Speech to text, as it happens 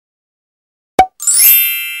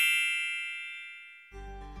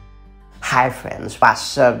Hi friends,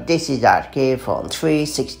 what's up? This is RK from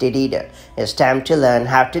 360 Reader. It's time to learn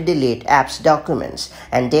how to delete apps, documents,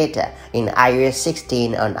 and data in iOS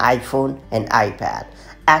 16 on iPhone and iPad.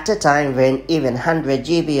 At a time when even 100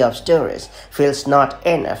 GB of storage feels not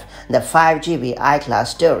enough, the 5 GB iCloud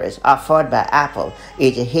storage offered by Apple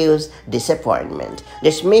is a huge disappointment.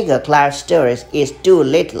 This mega cloud storage is too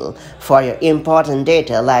little for your important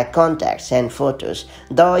data like contacts and photos,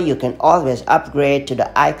 though you can always upgrade to the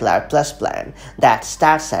iCloud Plus plan that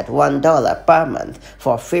starts at $1 per month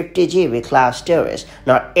for 50 GB cloud storage.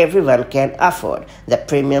 Not everyone can afford the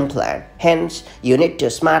premium plan. Hence, you need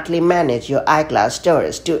to smartly manage your iCloud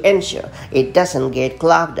storage to ensure it doesn't get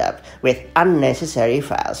clogged up with unnecessary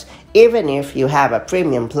files. Even if you have a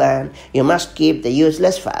premium plan, you must keep the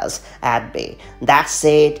useless files at bay. That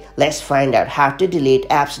said, let's find out how to delete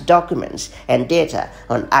apps, documents, and data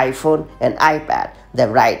on iPhone and iPad the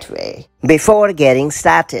right way. Before getting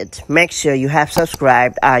started, make sure you have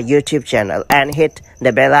subscribed our YouTube channel and hit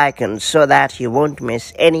the bell icon so that you won't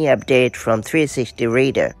miss any update from 360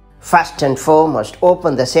 Reader. First and foremost,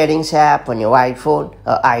 open the Settings app on your iPhone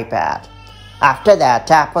or iPad. After that,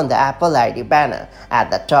 tap on the Apple ID banner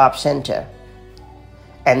at the top center.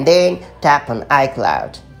 And then tap on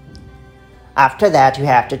iCloud. After that, you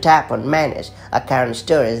have to tap on Manage Account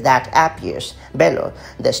Storage that appears below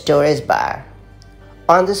the storage bar.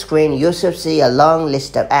 On the screen, you should see a long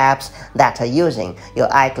list of apps that are using your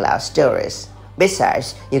iCloud storage.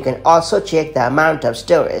 Besides, you can also check the amount of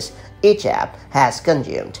storage each app has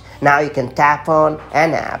consumed. Now you can tap on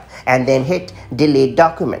an app and then hit delete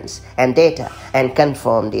documents and data and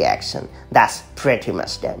confirm the action. That's pretty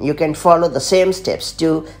much done. You can follow the same steps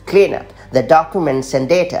to clean up the documents and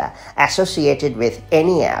data associated with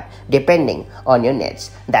any app depending on your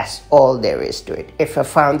needs. That's all there is to it. If you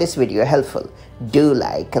found this video helpful, do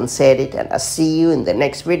like and share it, and I'll see you in the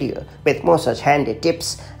next video with more such handy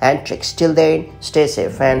tips and tricks. Till then, stay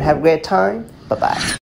safe and have a great time. Bye-bye.